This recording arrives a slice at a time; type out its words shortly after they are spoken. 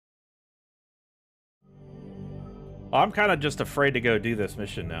I'm kind of just afraid to go do this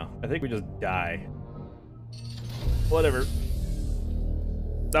mission now. I think we just die. Whatever.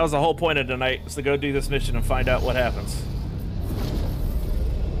 That was the whole point of tonight, is to go do this mission and find out what happens.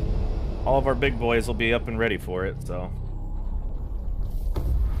 All of our big boys will be up and ready for it, so...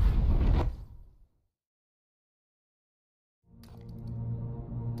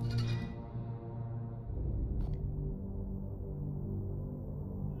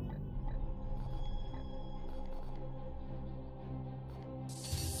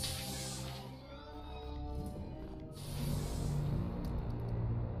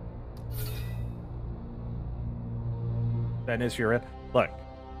 Bad news for your run. Look,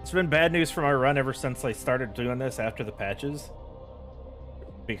 it's been bad news for my run ever since I started doing this after the patches.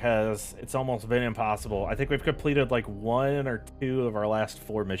 Because it's almost been impossible. I think we've completed like 1 or 2 of our last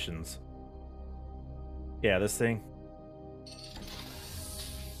 4 missions. Yeah, this thing.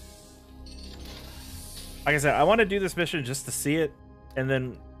 Like I said, I want to do this mission just to see it, and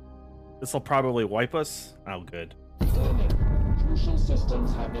then this will probably wipe us. Oh, good. Crucial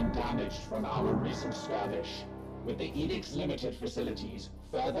systems have been damaged from our recent skirmish. With the Edict's limited facilities,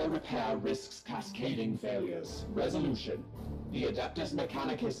 further repair risks cascading failures. Resolution. The Adeptus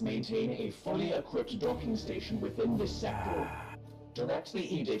Mechanicus maintain a fully equipped docking station within this sector. Direct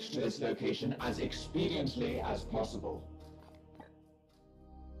the Edict to this location as expediently as possible.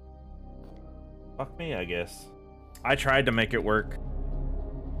 Fuck me, I guess. I tried to make it work.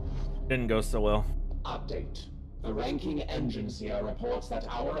 Didn't go so well. Update. The ranking engine seer reports that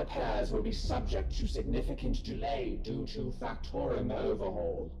our repairs will be subject to significant delay due to Factorum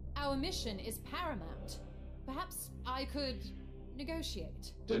overhaul. Our mission is paramount. Perhaps I could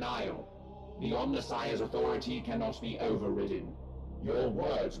negotiate. Denial. The Omnissiah's authority cannot be overridden. Your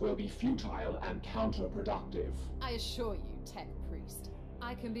words will be futile and counterproductive. I assure you, Tech Priest,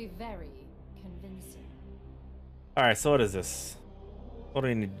 I can be very convincing. Alright, so what is this? What do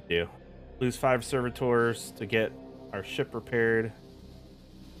we need to do? Lose 5 servitors to get our ship repaired.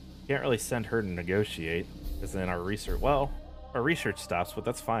 Can't really send her to negotiate, because then our research... Well, our research stops, but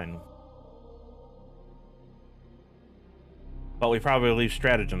that's fine. But we probably leave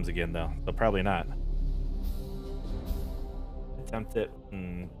stratagems again, though. So probably not. Attempt it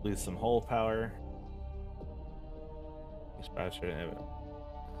and lose some hull power.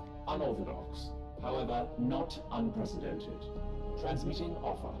 Unorthodox. However, not unprecedented. Transmitting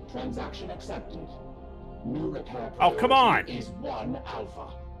offer. Transaction accepted. New repair Oh, come on! is 1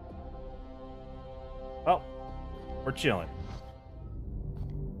 alpha. Well, we're chilling.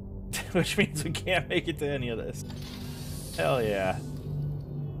 Which means we can't make it to any of this. Hell yeah.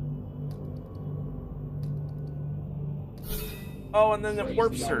 Oh, and then the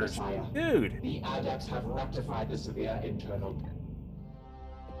warp surge. Dude! The adepts have rectified the severe internal...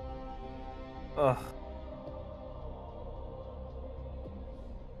 Ugh.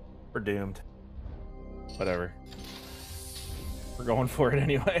 We're doomed. Whatever. We're going for it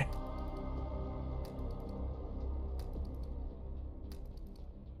anyway.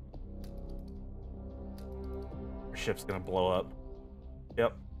 Our ship's gonna blow up.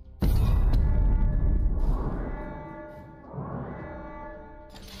 Yep.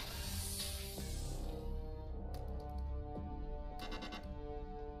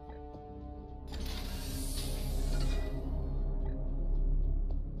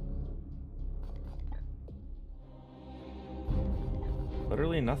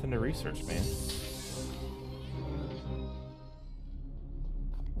 Literally nothing to research, man.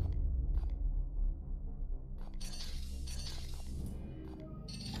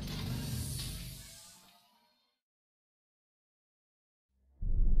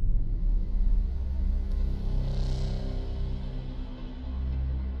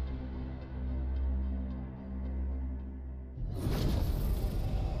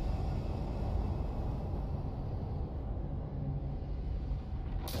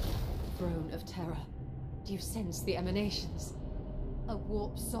 Throne of Terror. Do you sense the emanations? A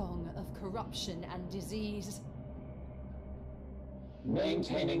warp song of corruption and disease.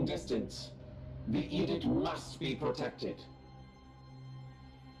 Maintaining distance. The edict must be protected.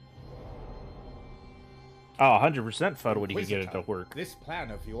 Oh, 100% FUD when you can get it to work. This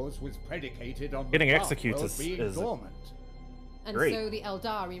plan of yours was predicated on Getting the executes Craftworld being is dormant. And great. so the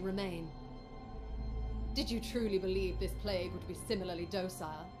Aeldari remain. Did you truly believe this plague would be similarly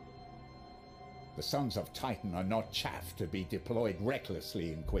docile? The Sons of Titan are not chaff to be deployed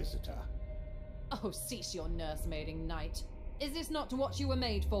recklessly, Inquisitor. Oh, cease your nursemaiding, knight. Is this not what you were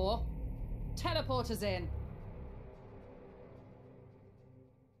made for? Teleport us in.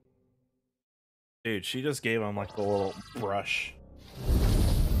 Dude, she just gave him like the little brush.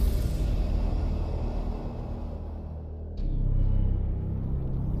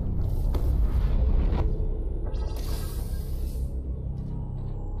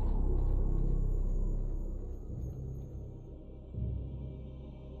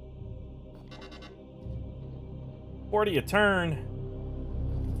 40 a turn.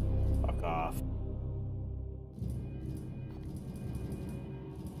 Fuck off.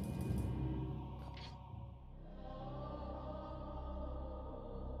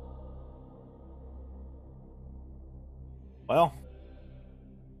 Well.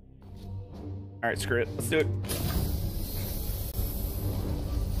 Alright, screw it. Let's do it.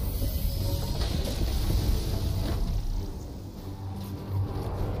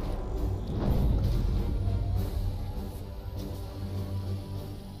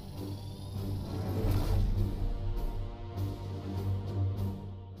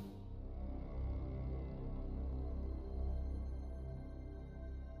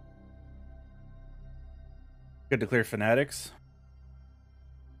 Good to clear fanatics.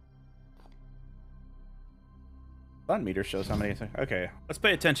 Fun meter shows how many. Okay, let's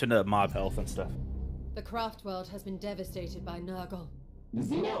pay attention to mob health and stuff. The Craftworld has been devastated by Nurgle. The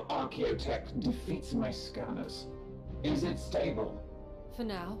Xeno-Archaeotech defeats my scanners. Is it stable? For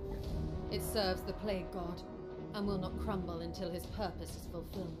now, it serves the Plague God and will not crumble until his purpose is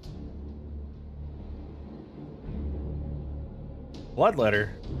fulfilled. Bloodletter.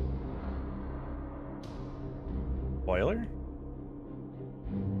 Spoiler?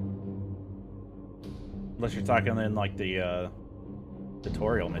 Unless you're talking in like the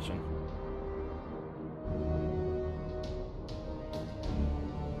tutorial mission.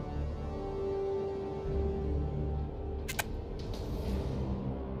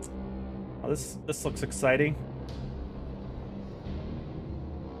 Oh, this looks exciting.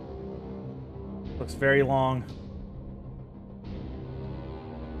 Looks very long.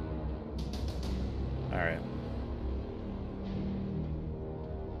 All right.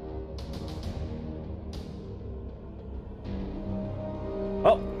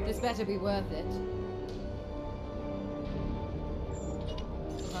 Oh. This better be worth it.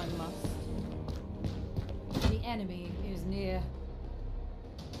 I must. The enemy is near.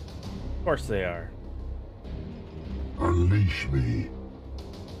 Of course they are. Unleash me.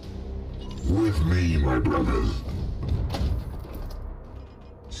 With me, my brothers.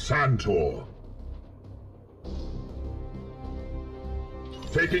 Santor.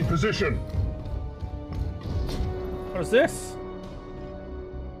 Taking position. What is this?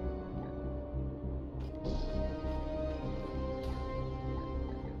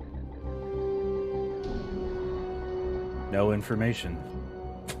 No information.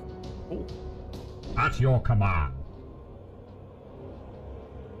 Cool. At your command.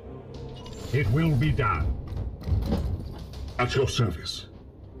 It will be done. At your service.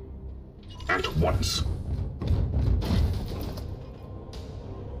 At once.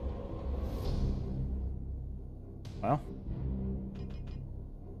 Well.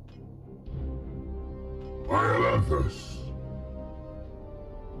 Aeldari.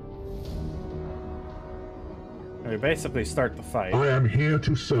 We basically start the fight. I am here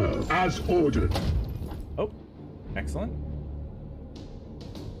to serve, as ordered. Oh, excellent.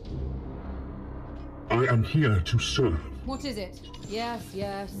 I am here to serve. What is it? Yes,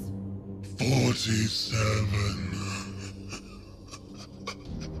 yes. 47.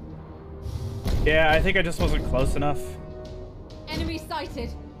 Yeah, I think I just wasn't close enough. Enemy sighted.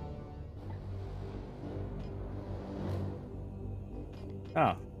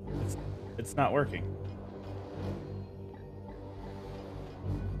 Oh, it's not working.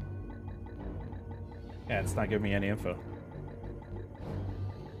 Yeah, it's not giving me any info.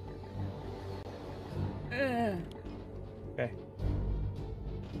 Okay.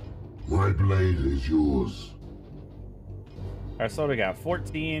 My blade is yours. Alright, so what do we got?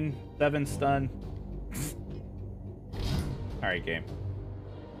 14, 7 stun. Alright, game.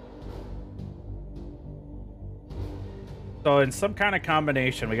 So in some kind of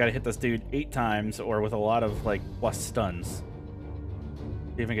combination, we gotta hit this dude 8 times or with a lot of like plus stuns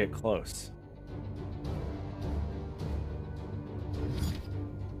to even get close.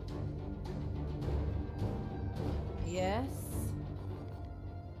 Yes.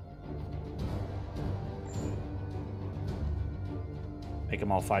 Make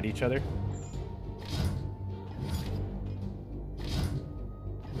them all fight each other.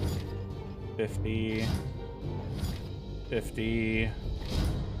 $50.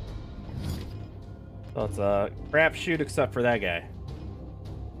 So it's a crapshoot except for that guy.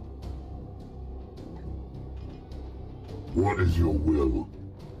 What is your will?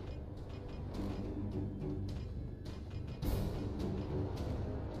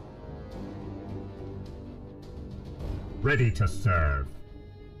 Ready to serve.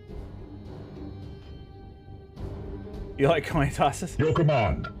 You like coin tosses? Your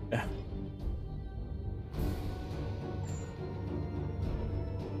command. Yeah.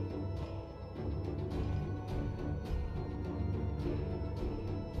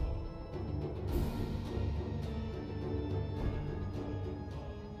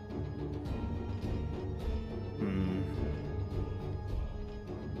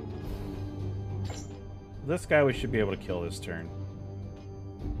 This guy we should be able to kill this turn.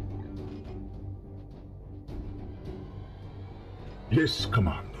 Yes,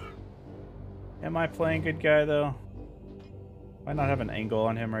 Commander. Am I playing good guy, though? Why not have an angle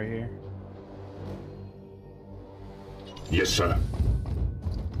on him right here? Yes, sir.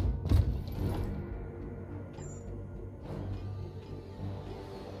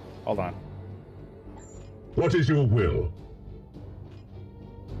 Hold on. What is your will?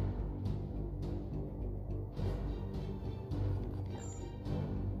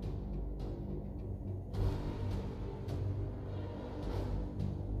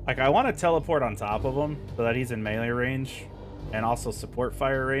 Like, I want to teleport on top of him so that he's in melee range and also support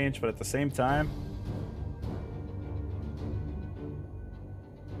fire range, but at the same time,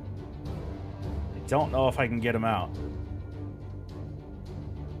 I don't know if I can get him out.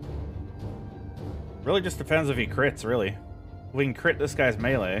 Really just depends if he crits, really. If we can crit this guy's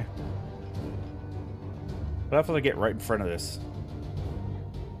melee, we'll have to get right in front of this.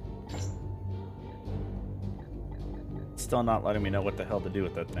 Still not letting me know what the hell to do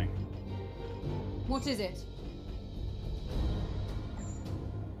with that thing. What is it?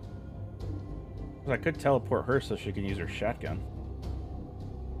 I could teleport her so she can use her shotgun.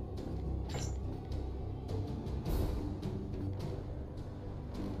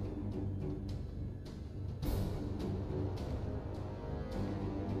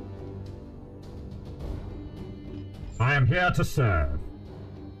 I am here to serve.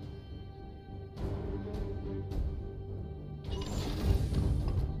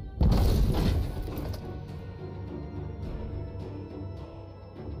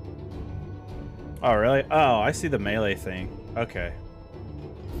 Oh, really? Oh, I see the melee thing. Okay.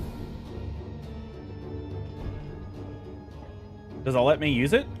 Does it let me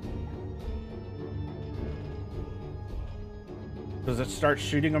use it? Does it start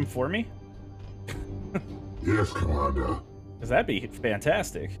shooting them for me? Yes, Commander. Because that'd be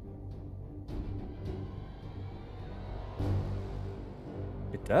fantastic.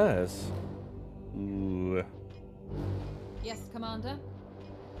 It does. Ooh. Yes, Commander?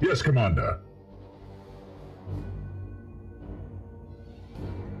 Yes, Commander.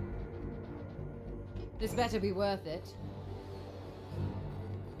 This better be worth it.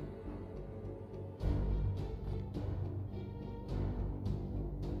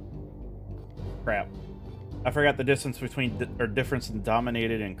 Crap. I forgot the distance between difference in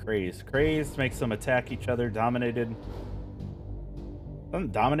dominated and crazed. Crazed makes them attack each other. Dominated.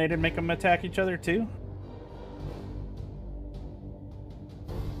 Doesn't dominated make them attack each other too?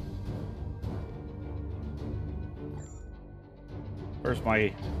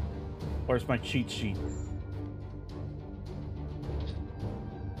 Where's my cheat sheet?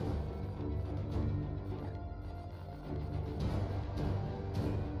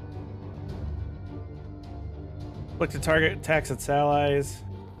 Look to target attacks its allies.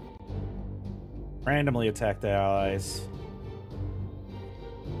 Randomly attack the allies.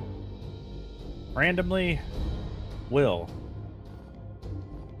 Randomly will.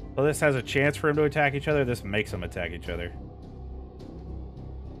 So this has a chance for him to attack each other. This makes them attack each other.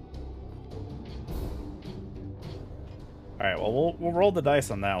 Alright, well, we'll roll the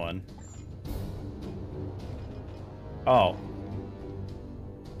dice on that one. Oh.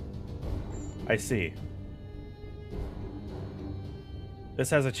 I see. This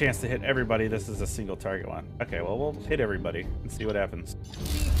has a chance to hit everybody. This is a single target one. Okay, well, we'll hit everybody and see what happens.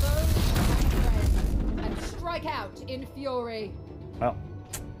 Be bold and strike out in fury. Well,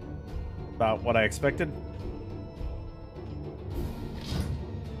 about what I expected.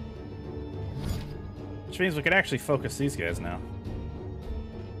 Which means we can actually focus these guys now.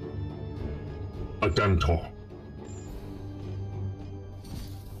 A detour.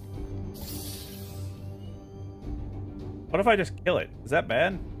 What if I just kill it? Is that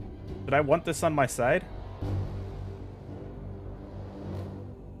bad? Did I want this on my side?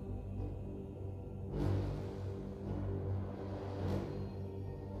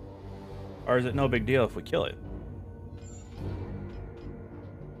 Or is it no big deal if we kill it?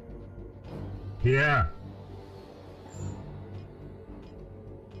 Here.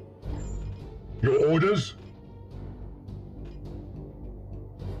 Your orders?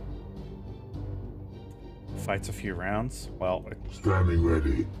 Fights a few rounds. Well, it's Standing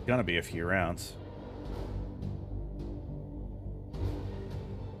ready. gonna be a few rounds.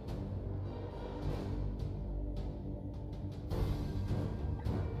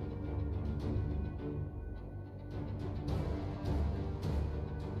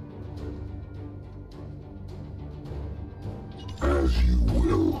 As you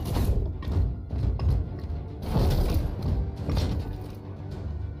will.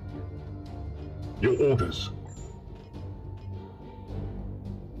 Your orders.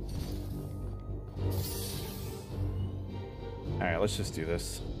 Alright, let's just do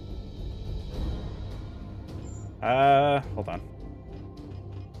this. Hold on.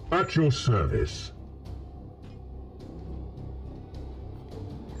 At your service.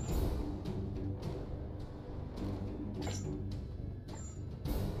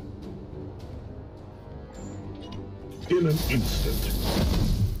 In an instant.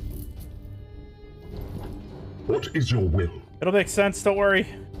 What is your will? It'll make sense, don't worry.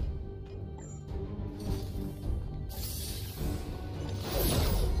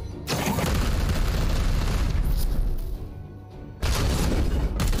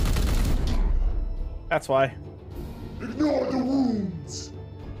 That's why. Ignore the wounds!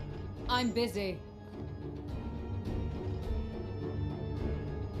 I'm busy.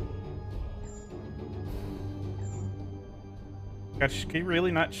 Gosh, can you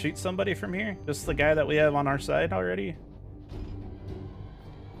really not shoot somebody from here? Just the guy that we have on our side already?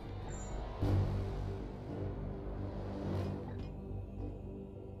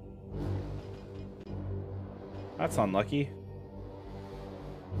 That's unlucky.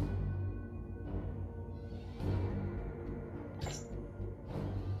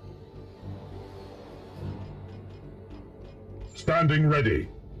 Standing ready.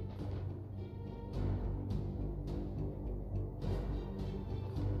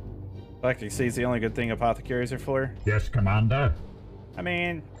 Like you see, it's the only good thing apothecaries are for. Yes, Commander. I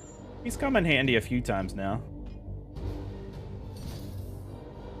mean, he's come in handy a few times now.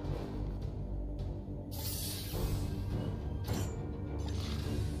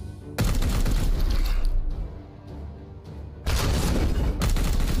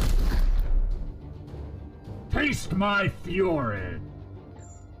 Taste my fury.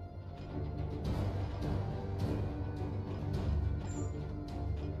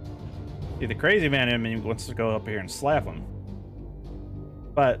 See, the crazy man in me wants to go up here and slap him.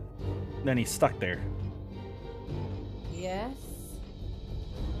 But then he's stuck there. Yes?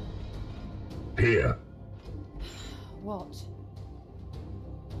 Here. What?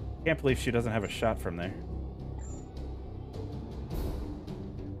 Can't believe she doesn't have a shot from there.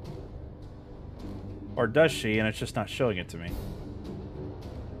 Or does she, and it's just not showing it to me?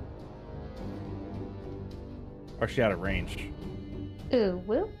 Or is she out of range? Ooh,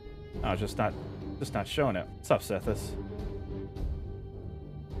 woo. No, just not showing it. What's up, Sethis?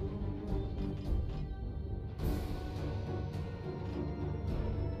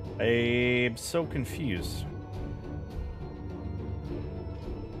 I'm so confused.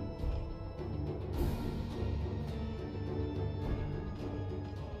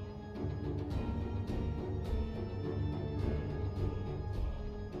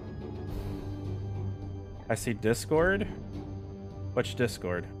 I see Discord. Which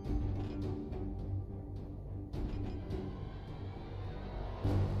Discord?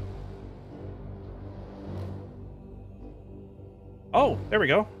 Oh, there we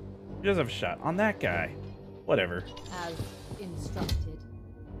go. He does have a shot on that guy. Whatever. As instructed.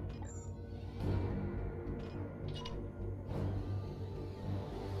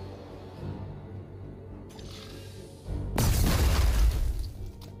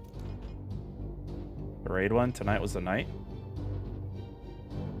 The raid one? Tonight was the night?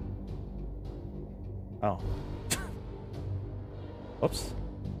 Oh. Whoops.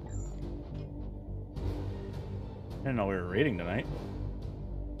 I didn't know we were raiding tonight.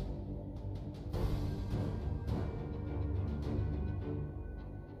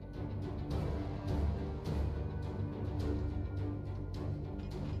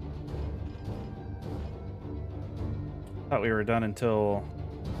 Thought we were done until...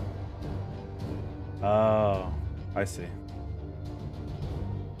 Oh, I see.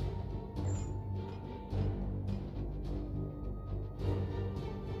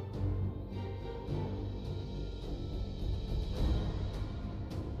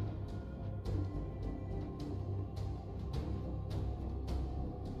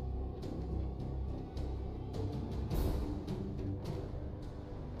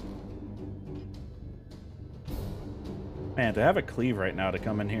 Man, to have a cleave right now to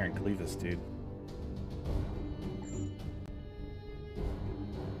come in here and cleave this dude.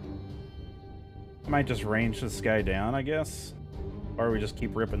 I might just range this guy down, I guess. Or we just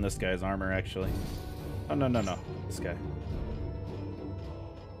keep ripping this guy's armor, actually. Oh, no, no, no. This guy.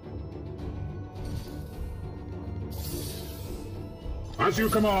 As you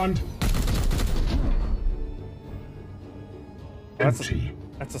command. Empty.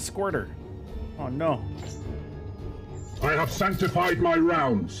 That's a squirter. Oh, no. I have sanctified my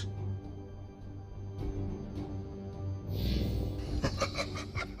rounds.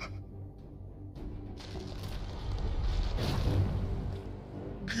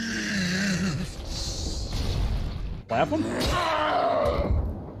 have them?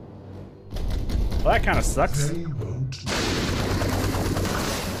 Well, that kind of sucks. They won't.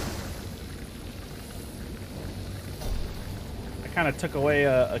 That kind of took away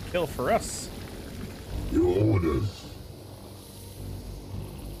a kill for us. Your orders.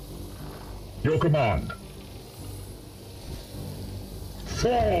 Your command.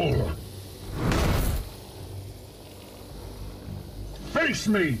 Fall! Face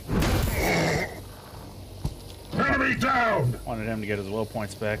me! Enemy down! Wanted him to get his will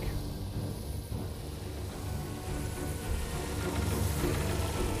points back.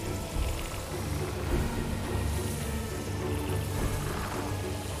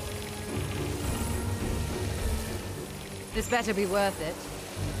 This better be worth it.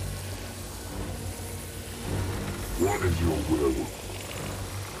 What is your will?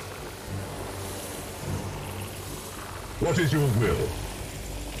 What is your will?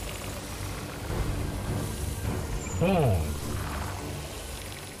 Fall.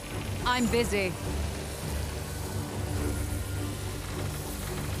 I'm busy.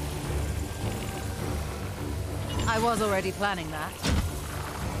 I was already planning that.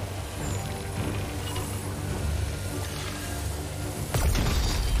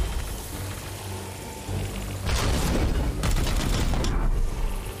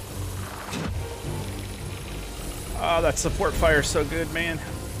 Oh, that support fire's so good, man.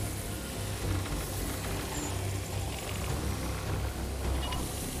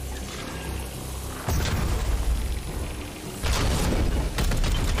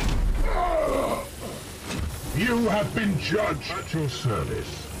 You have been judged at your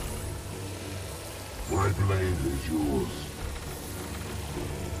service. My blade is yours.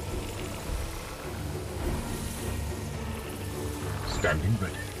 Standing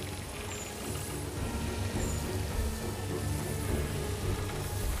ready.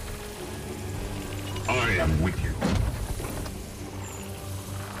 I am with you.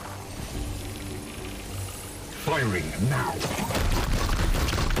 Firing now.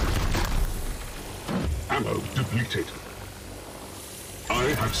 Ammo depleted. I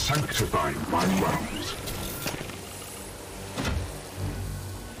have sanctified my rounds.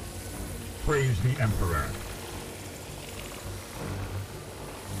 Praise the Emperor.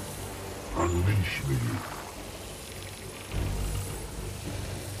 Unleash me.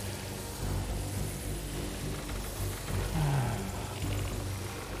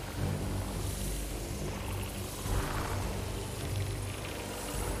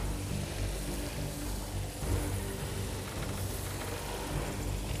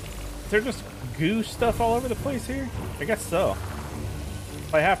 Is there just goo stuff all over the place here? I guess so.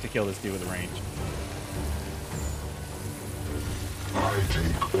 I have to kill this dude with a range. I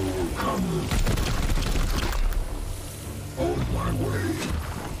take all comers. On my way.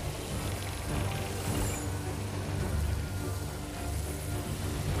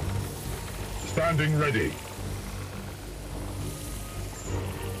 Standing ready.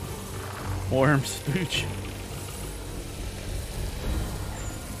 Warm spooch.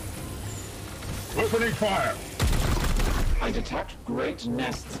 Opening fire! I detect great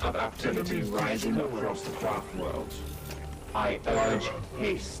nests of activity rising across the Craftworld. I urge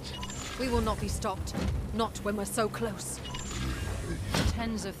haste. We will not be stopped. Not when we're so close.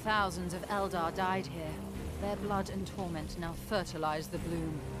 Tens of thousands of Eldar died here. Their blood and torment now fertilize the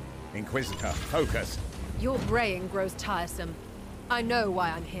bloom. Inquisitor, focus. Your braying grows tiresome. I know why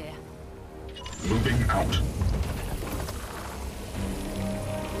I'm here. Moving out.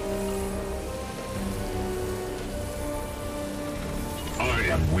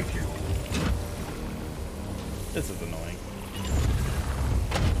 I am with you. This is annoying.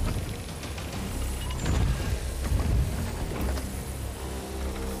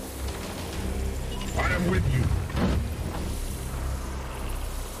 I am with you.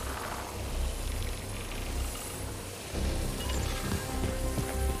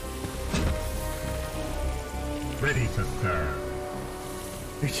 Ready to serve.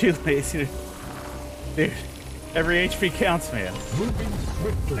 You're too lazy to... Dude, every HP counts, man. Moving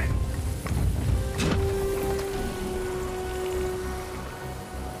swiftly.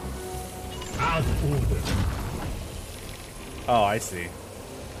 As ordered. Oh, I see.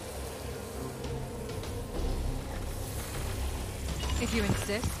 If you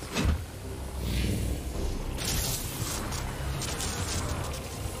insist.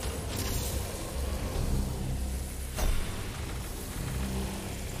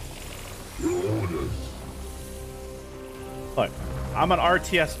 Your orders. Look, I'm an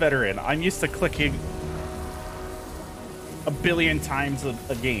RTS veteran. I'm used to clicking a billion times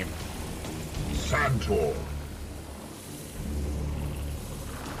a game. Santor.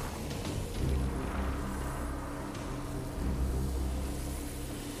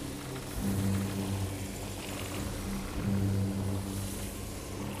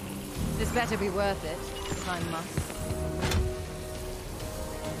 This better be worth it. Time must.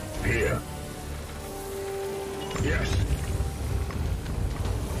 Here. Yes.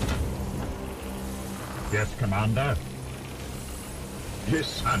 Yes, Commander.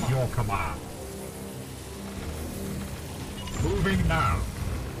 Yes. At your command. Moving now.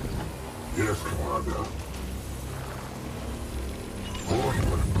 Yes, Commander.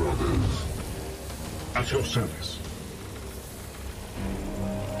 Onward, brothers. At your service.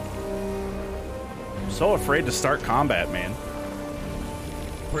 I'm so afraid to start combat, man.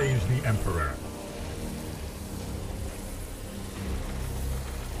 Praise the Emperor.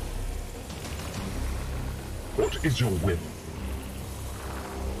 What is your will?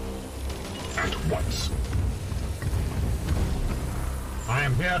 At once. I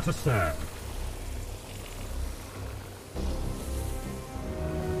am here to serve.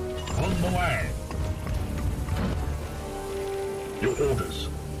 On the way. Your orders.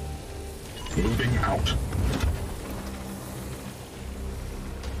 Moving out.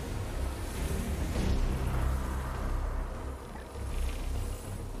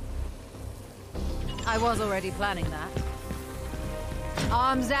 I was already planning that.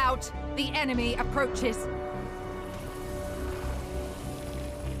 Arms out! The enemy approaches!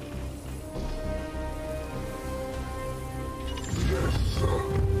 Yes, sir.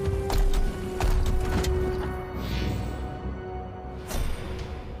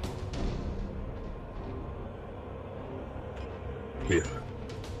 Here.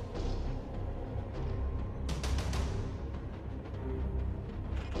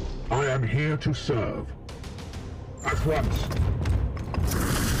 I am here to serve. At once.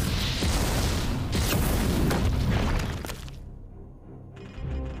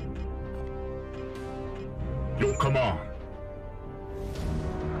 Your command.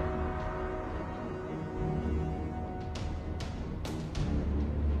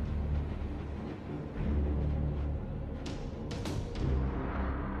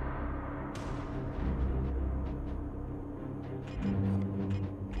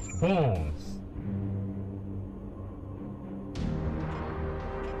 Pause.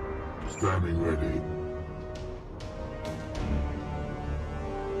 Standing ready.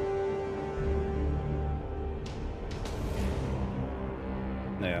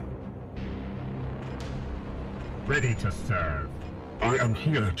 Yeah. Ready to serve. I am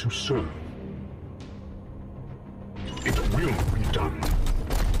here to serve. It will be done.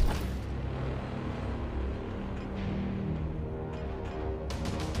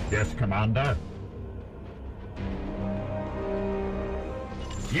 Yes, Commander.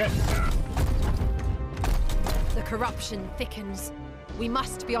 Yes, sir. The corruption thickens. We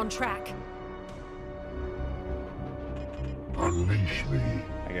must be on track. Unleash me.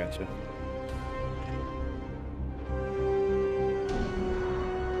 I gotcha.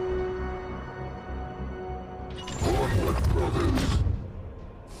 Onward, brothers.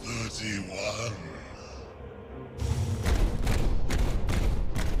 31.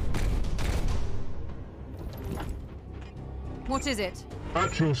 What is it?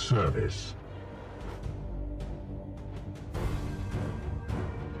 At your service.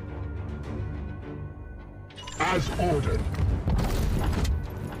 As ordered.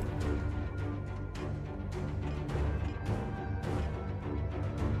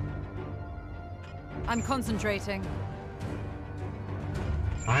 I'm concentrating.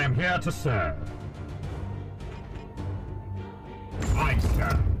 I am here to serve. Aye,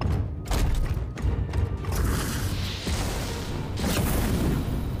 sir.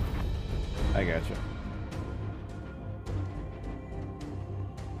 I gotcha.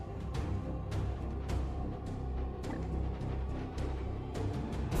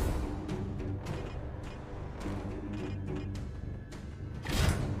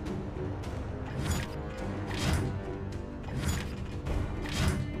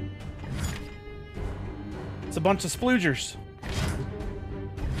 It's a bunch of sploogers.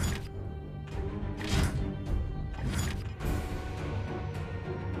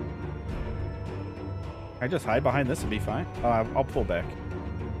 I just hide behind this and be fine. I'll pull back.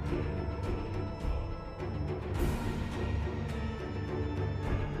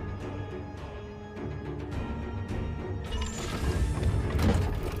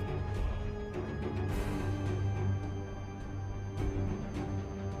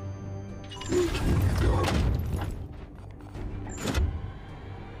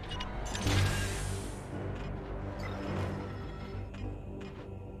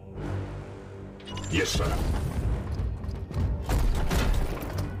 Yes, sir.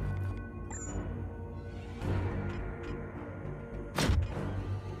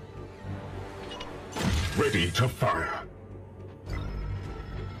 Ready to fire.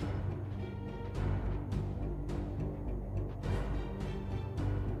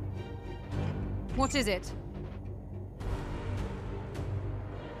 What is it?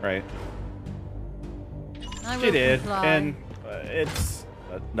 Right. I will She did, comply. and it's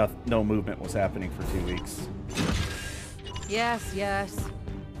no movement was happening for 2 weeks. Yes, yes.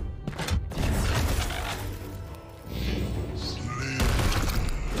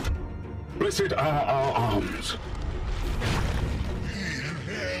 Blessed are our arms.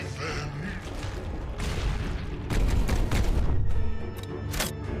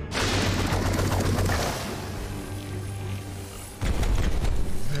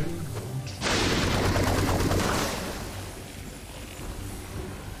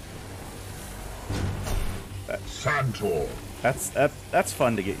 Santor. That's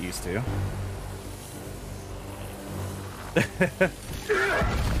fun to get used to.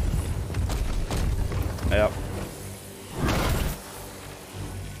 Yep.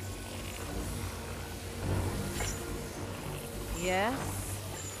 Yes.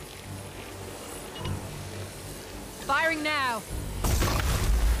 Firing now.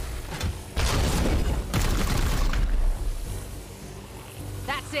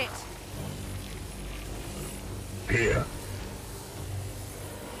 That's it. Here.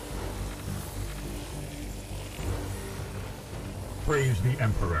 Praise the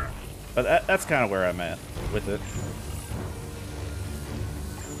Emperor. But that's kind of where I'm at with it.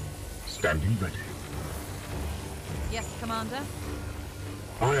 Standing ready. Yes, Commander.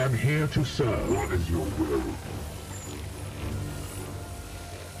 I am here to serve. What is your will?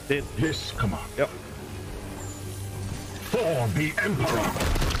 Yes, Commander. Yep. For the Emperor.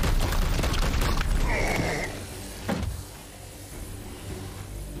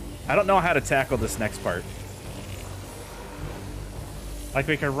 I don't know how to tackle this next part. Like,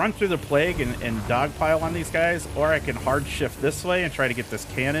 we can run through the plague and dogpile on these guys, or I can hard shift this way and try to get this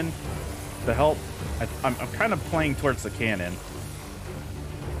cannon to help. I'm kind of playing towards the cannon.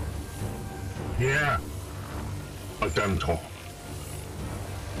 Here. A detour.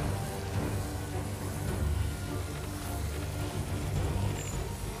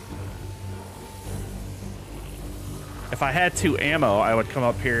 If I had 2 ammo, I would come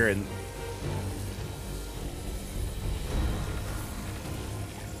up here and...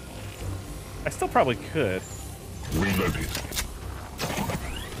 I still probably could. Reloaded.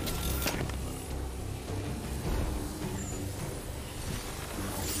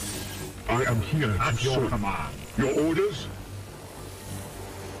 I am here At to your serve. command. Your orders?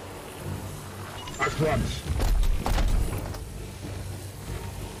 At once.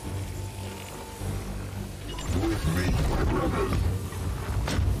 With me, my brothers.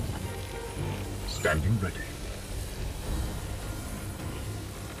 Standing ready.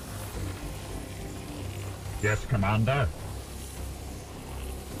 Yes, Commander.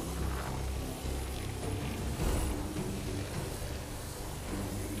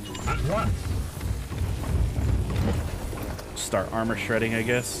 At once. Start armor shredding, I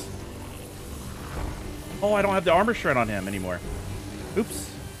guess. Oh, I don't have the armor shred on him anymore. Oops.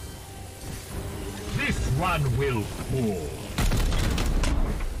 This one will fall.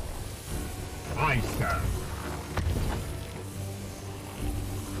 I serve.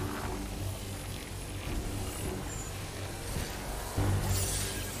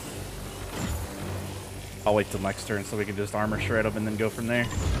 I'll wait till next turn so we can just armor shred him and then go from there.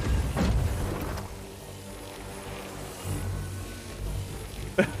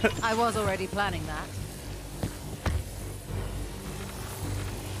 I was already planning that.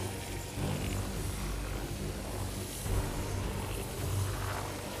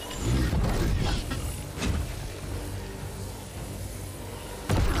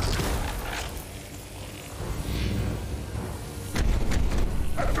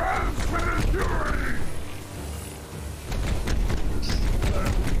 Advance with fury!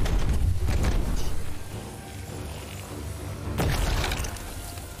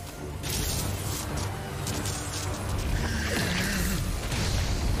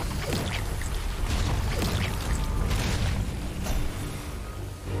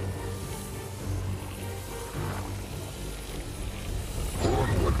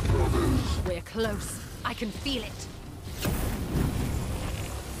 We're close. I can feel it.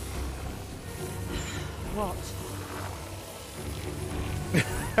 What?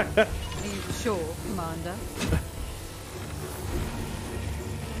 Are you sure, Commander?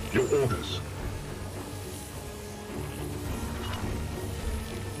 Your orders.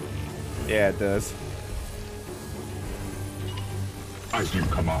 Yeah, it does. As you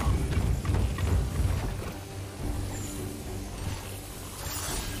command.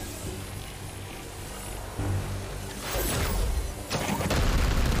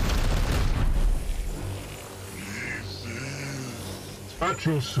 At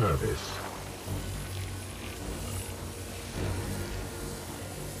your service.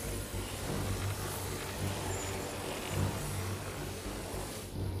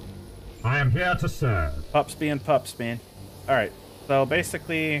 I am here to serve. Pups being pups, man. Alright, so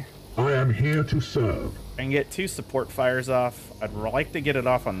basically, I am here to serve. I can get 2 support fires off. I'd like to get it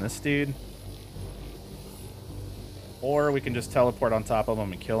off on this dude. Or we can just teleport on top of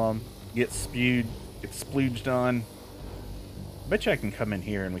him and kill him. Get spewed, get splooged on. I bet you I can come in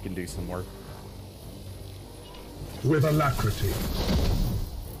here and we can do some work. With alacrity.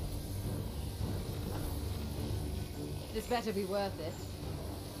 This better be worth it.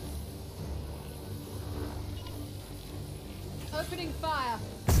 Opening fire.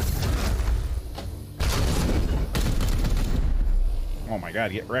 Oh my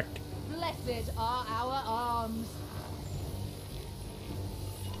god, get wrecked. Blessed are our arms.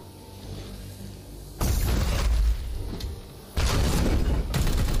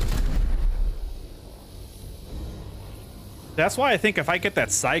 That's why I think if I get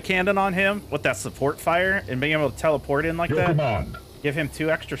that side cannon on him with that support fire and being able to teleport in like Your that, command. give him 2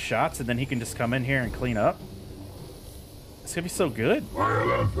 extra shots and then he can just come in here and clean up. It's gonna be so good.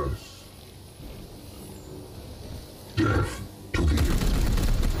 Violence. Death to the...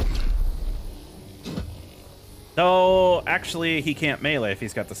 No, actually, he can't melee if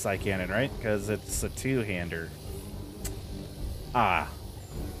he's got the side cannon, right? Because it's a 2-hander. Ah.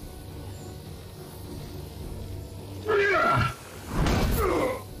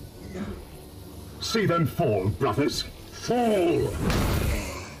 See them fall, brothers. Fall!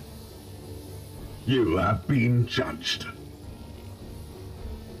 You have been judged.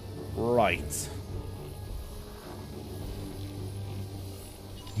 Right.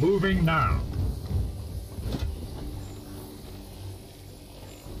 Moving now.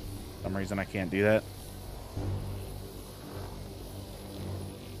 For some reason I can't do that.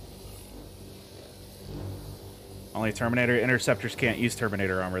 Only Terminator interceptors can't use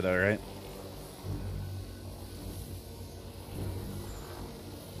Terminator armor though, right?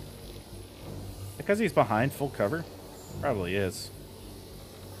 Because he's behind full cover? Probably is.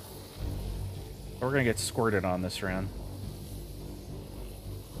 We're gonna get squirted on this round.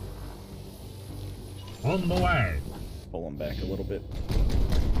 On the way. Pull him back a little bit.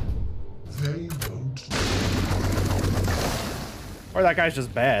 They won't. Or that guy's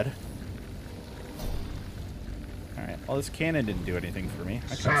just bad. Alright, well this cannon didn't do anything for me.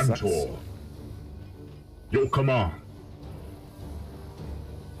 That kinda sucks. Santor. Your command.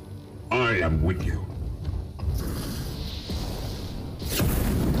 I am with you.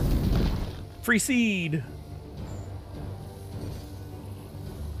 Free seed!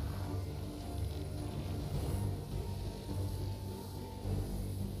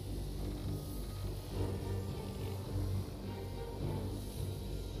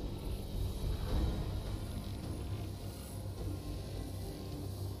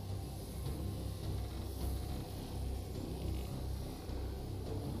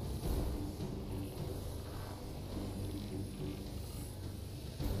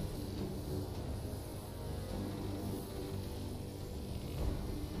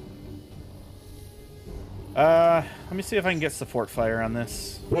 Let me see if I can get support fire on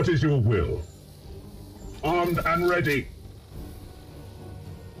this. What is your will? Armed and ready.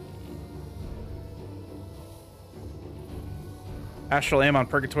 Astral aim on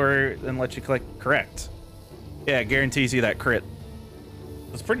Purgatory, then let you click correct. Yeah, it guarantees you that crit.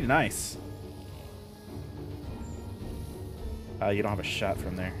 It's pretty nice. You don't have a shot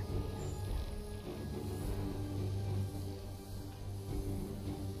from there.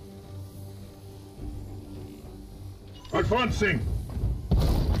 Advancing.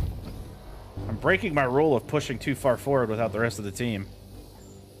 I'm breaking my rule of pushing too far forward without the rest of the team.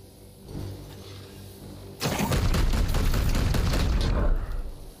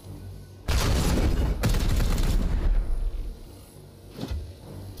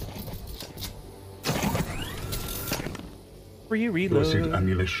 Free reload. Blessed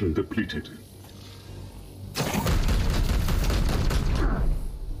ammunition depleted.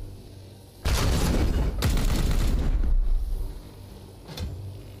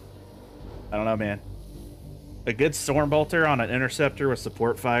 I don't know, man. A good Stormbolter on an Interceptor with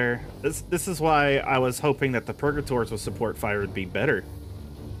support fire. This is why I was hoping that the Purgators with support fire would be better.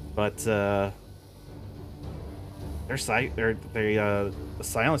 But the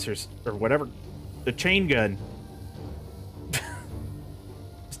silencers or whatever, the chain gun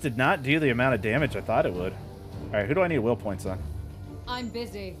just did not do the amount of damage I thought it would. All right, who do I need will points on? I'm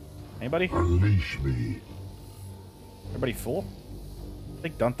busy. Anybody? Unleash me. Everybody full? I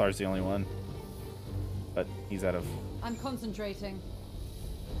think Dunthar's the only one. But he's out of... I'm concentrating.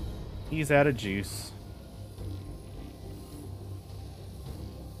 He's out of juice.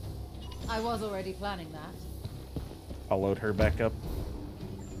 I was already planning that. I'll load her back up.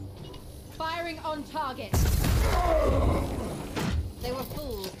 Firing on target. They were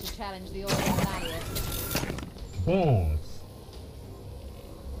fools to challenge the order of Thaddeus. Pause.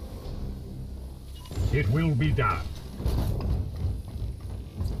 It will be done.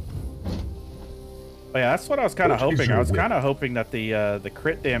 Oh, yeah, that's what I was kind of What is hoping. your I was will? kind of hoping that the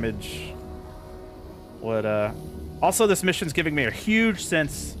crit damage would. Also, this mission's giving me a huge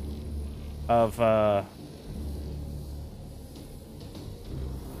sense of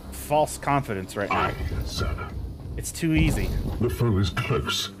false confidence right now. Aye, sir. It's too easy. The foe is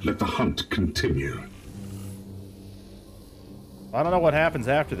close. Let the hunt continue. I don't know what happens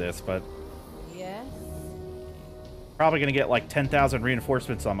after this, but Yes? probably gonna get like 10,000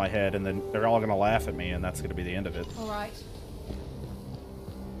 reinforcements on my head, and then they're all gonna laugh at me, and that's gonna be the end of it. Alright.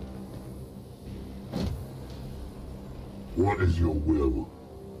 What is your will?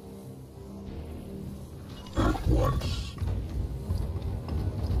 At once.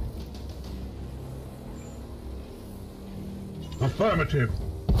 Affirmative.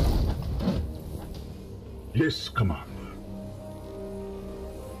 Yes, Commander.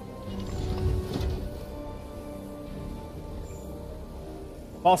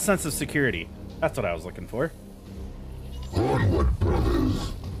 False sense of security. That's what I was looking for. Onward,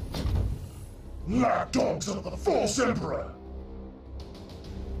 brothers. Lapdogs of the false emperor!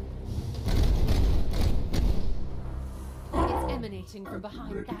 It's emanating from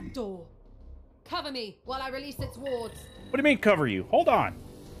behind that door. Cover me while I release its wards. What do you mean cover you? Hold on.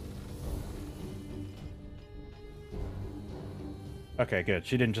 Okay, good.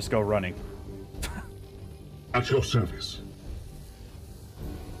 She didn't just go running. At your service.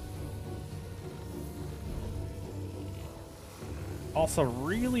 Also,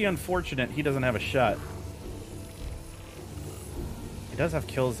 really unfortunate he doesn't have a shot. He does have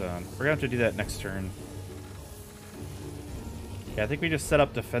kill zone. We're gonna have to do that next turn. Yeah, I think we just set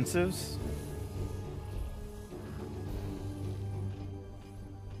up defensives.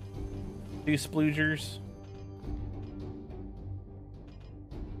 Two sploogers.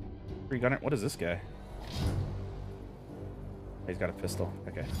 Three gunner. What is this guy? He's got a pistol.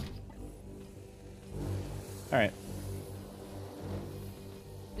 Okay. Alright.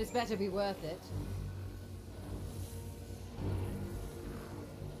 This better be worth it.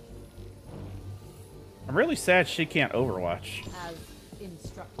 I'm really sad she can't Overwatch. As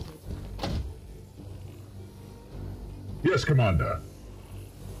instructed. Yes, Commander.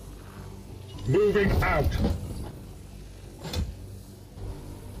 Moving out.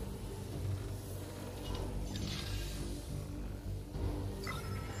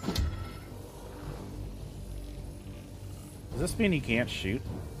 Does this mean he can't shoot?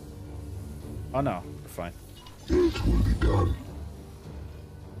 Oh no, we're fine. It will be done.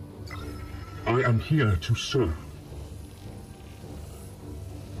 I am here to serve.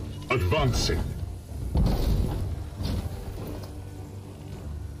 Advancing.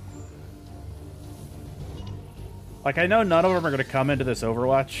 Like, I know none of them are going to come into this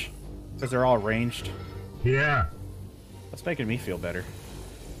Overwatch because they're all ranged. Here. That's making me feel better.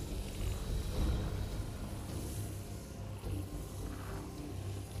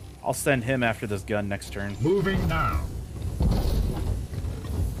 I'll send him after this gun next turn. Moving now.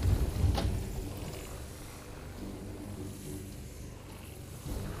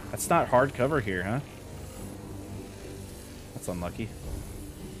 That's not hard cover here, huh? That's unlucky.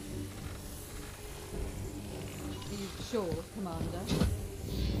 Are you sure, Commander?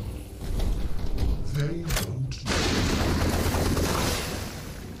 They won't know.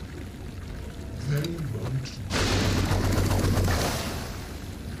 They won't know.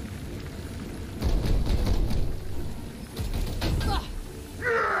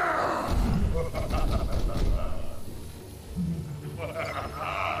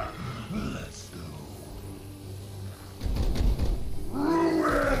 Let's go.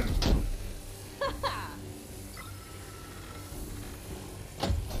 Ruin!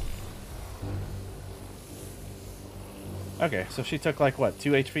 Okay, so she took like what,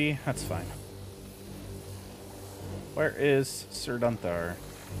 2 HP? That's fine. Where is Sir Dunthar?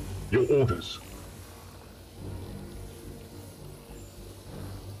 Your orders.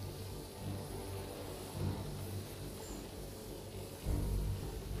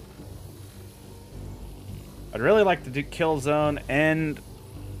 I'd really like to do kill zone and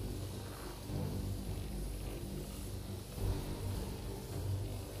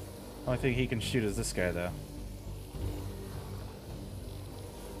only thing he can shoot is this guy though.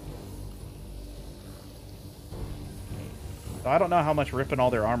 So I don't know how much ripping all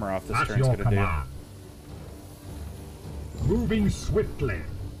their armor off this At turn's your gonna do. command. Moving swiftly.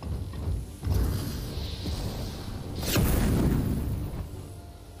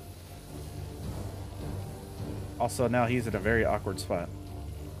 Also, now he's in a very awkward spot.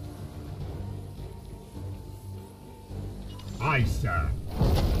 Aye, sir.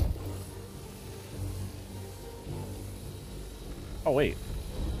 Oh, wait.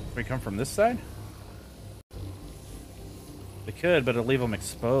 Can we come from this side? We could, but it'll leave them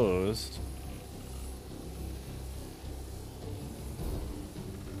exposed.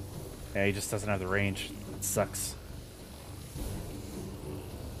 Yeah, he just doesn't have the range. It sucks.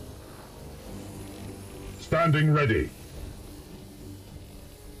 Standing ready.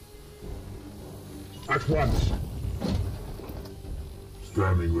 At once.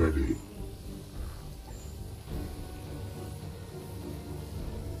 Standing ready.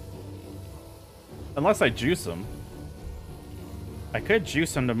 Unless I juice him. I could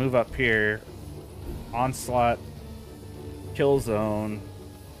juice him to move up here. Onslaught. Kill zone.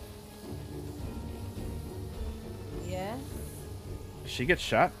 Yeah? She gets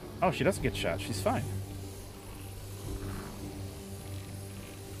shot? Oh, she doesn't get shot. She's fine.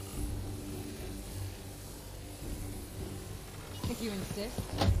 If you insist.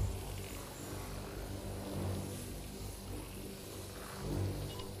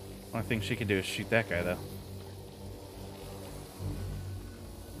 Only thing she can do is shoot that guy, though.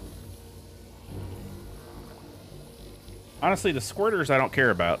 Honestly, the squirters I don't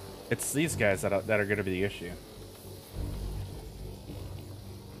care about. It's these guys that are going to be the issue.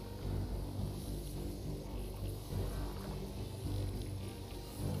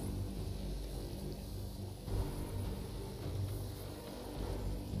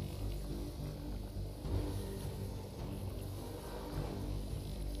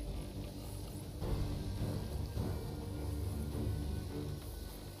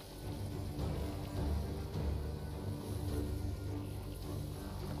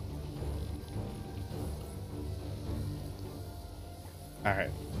 All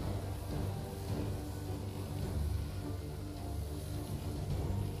right.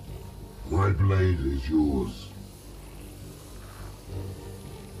 My blade is yours.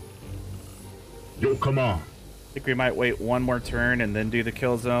 Your command. I think we might wait one more turn and then do the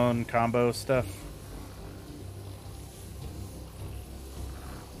kill zone combo stuff.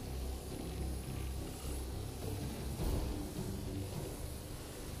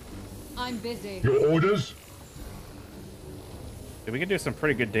 I'm busy. Your orders? We can do some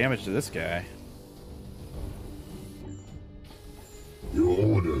pretty good damage to this guy. Your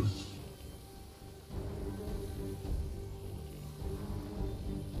orders.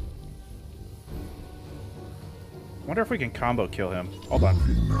 Wonder if we can combo kill him. Hold on.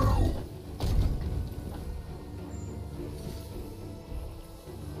 Moving now.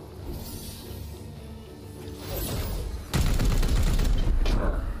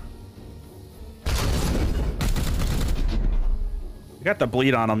 We got the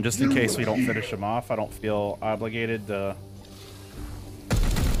bleed on him just in case we don't finish him off. I don't feel obligated to...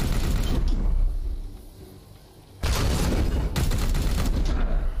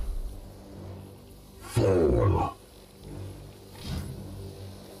 Fall.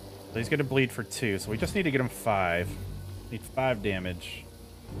 So he's gonna bleed for 2, so we just need to get him 5. Need 5 damage.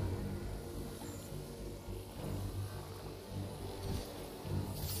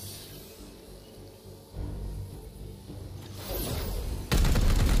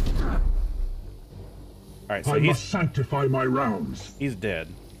 Alright, so I must sanctify my rounds. he's dead.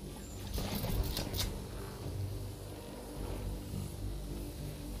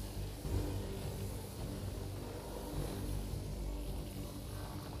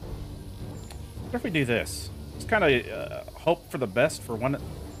 What if we do this? Just kind of hope for the best for one...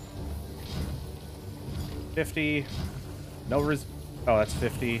 50. No res... Oh, that's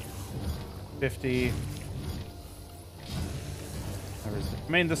 50. 50.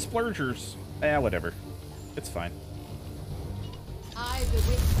 I mean, the splurgers... Eh, whatever. It's fine.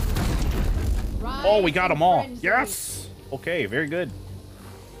 Oh, we got them all. Yes! Okay, very good.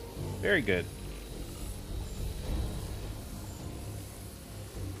 Very good.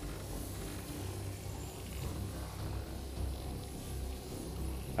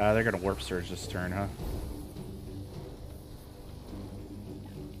 They're gonna warp surge this turn, huh?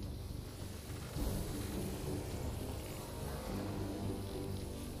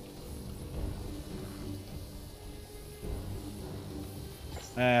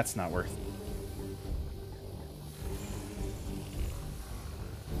 That's not worth it.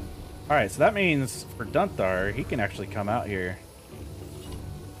 Alright, so that means for Dunthar, he can actually come out here.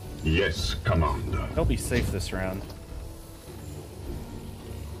 Yes, Commander. He'll be safe this round.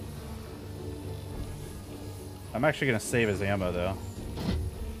 I'm actually going to save his ammo, though.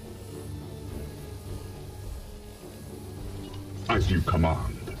 As you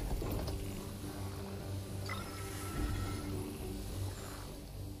command.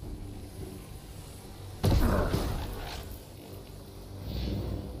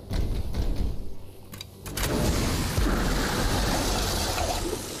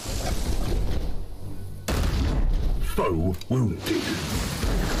 Foe wounded.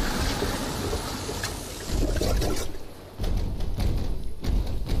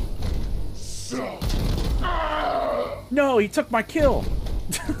 No, he took my kill.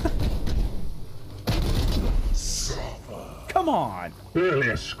 Come on. Barely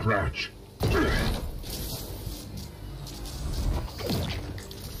a scratch.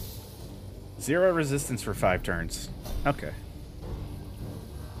 0 resistance for 5 turns. Okay.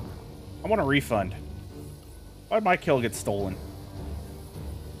 I want a refund. Why'd my kill get stolen?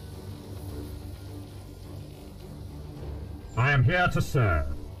 I am here to serve.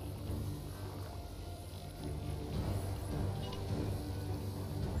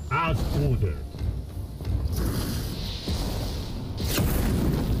 As ordered.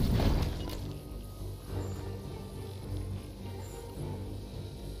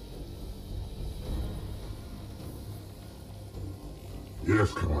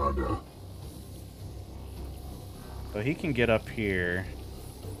 Yes, Commander. So he can get up here.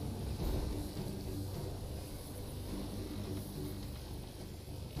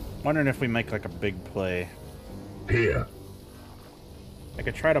 Wondering if we make like a big play. Here. I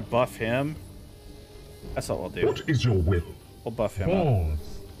could try to buff him. That's what we'll do. What is your will? We'll buff him up. Pause.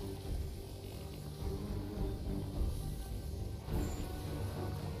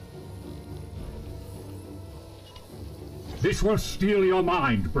 This will steal your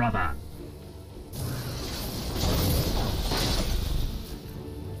mind, brother.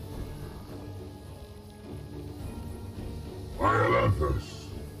 Aeldari.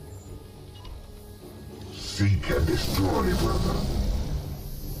 Seek and destroy, brother.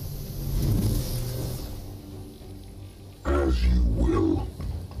 As you will.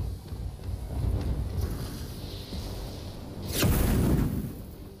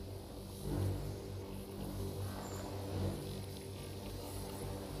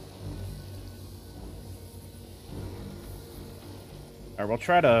 Alright, we'll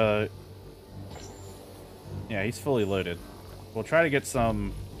try to... Yeah, he's fully loaded. We'll try to get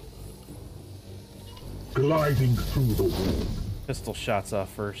some Gliding through the wall. pistol shots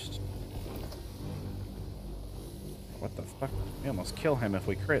off first. What the fuck? We almost kill him if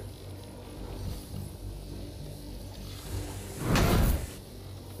we crit.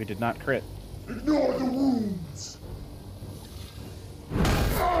 We did not crit. Ignore the wounds.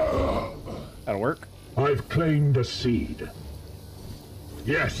 That'll work. I've claimed a seed.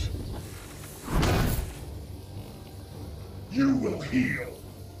 Yes. You will heal.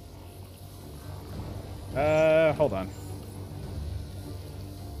 Hold on.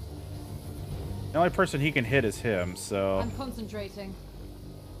 The only person he can hit is him, so... I'm concentrating.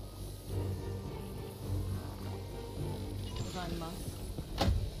 As I must.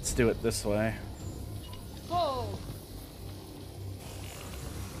 Let's do it this way. Whoa!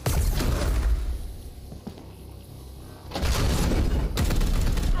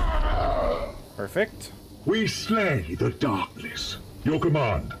 Perfect. We slay the darkness. Your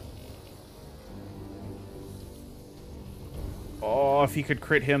command. Oh, if he could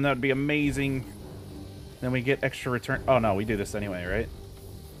crit him, that would be amazing. Then we get extra return. Oh, no, we do this anyway, right?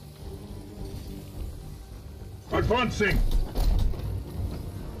 Advancing.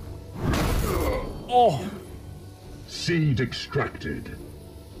 Oh! Seed extracted.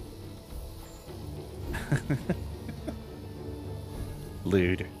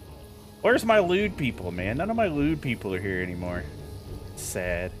 Lewd. Where's my lewd people, man? None of my lewd people are here anymore.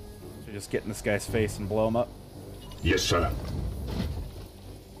 Sad. Should just get in this guy's face and blow him up. Yes, sir.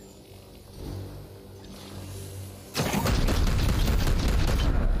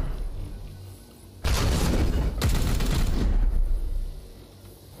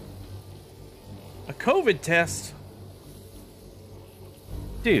 A COVID test?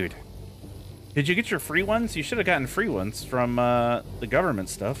 Dude. Did you get your free ones? You should have gotten free ones from the government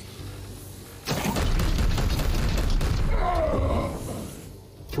stuff.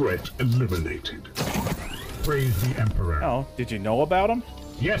 Threat eliminated. Praise the Emperor. Oh, did you know about them?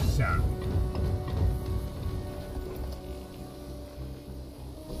 Yes, sir.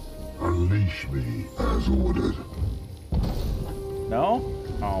 Unleash me as ordered. No?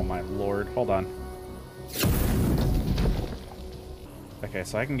 Oh my lord. Hold on. Okay,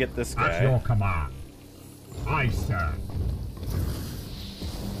 so I can get this At your guy. command. Aye, sir.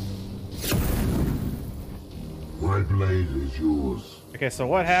 My blade is yours. Okay, so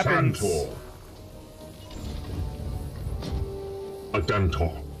what happens? Santor. A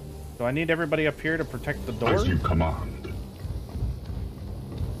Dentor. Do I need everybody up here to protect the door? As you command.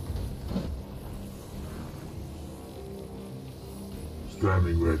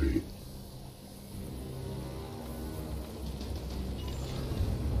 Standing ready.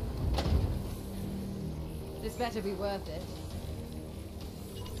 This This better be worth it.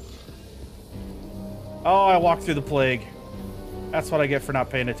 Oh, I walked through the plague. That's what I get for not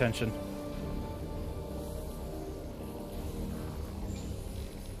paying attention.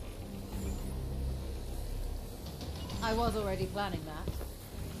 I was already planning that.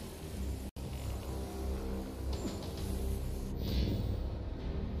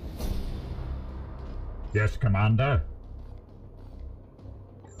 Yes, Commander.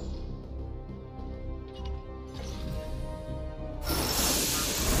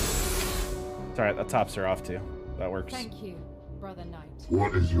 It's alright, the tops are off too. That works. Thank you, Brother Knight.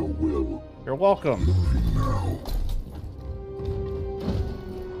 What is your will? You're welcome. Moving now.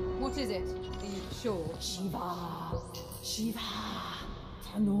 What is it? Are you sure? Shiva! Shiva!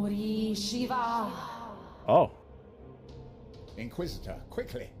 Tanuri Shiva! Oh. Inquisitor,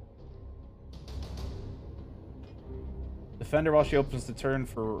 quickly. Defender while she opens the turn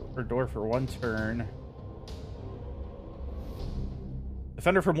for her door for 1 turn.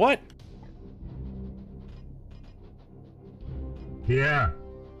 Defender from what? Here.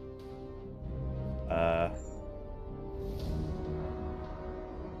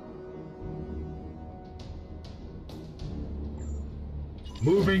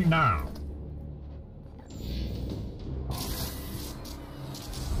 Moving now.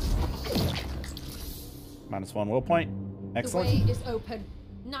 -1 will point. Excellent. The way is open.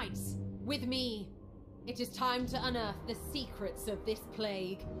 Knights, with me. It is time to unearth the secrets of this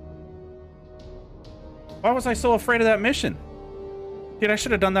plague. Why was I so afraid of that mission? Dude, I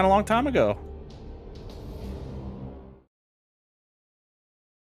should have done that a long time ago.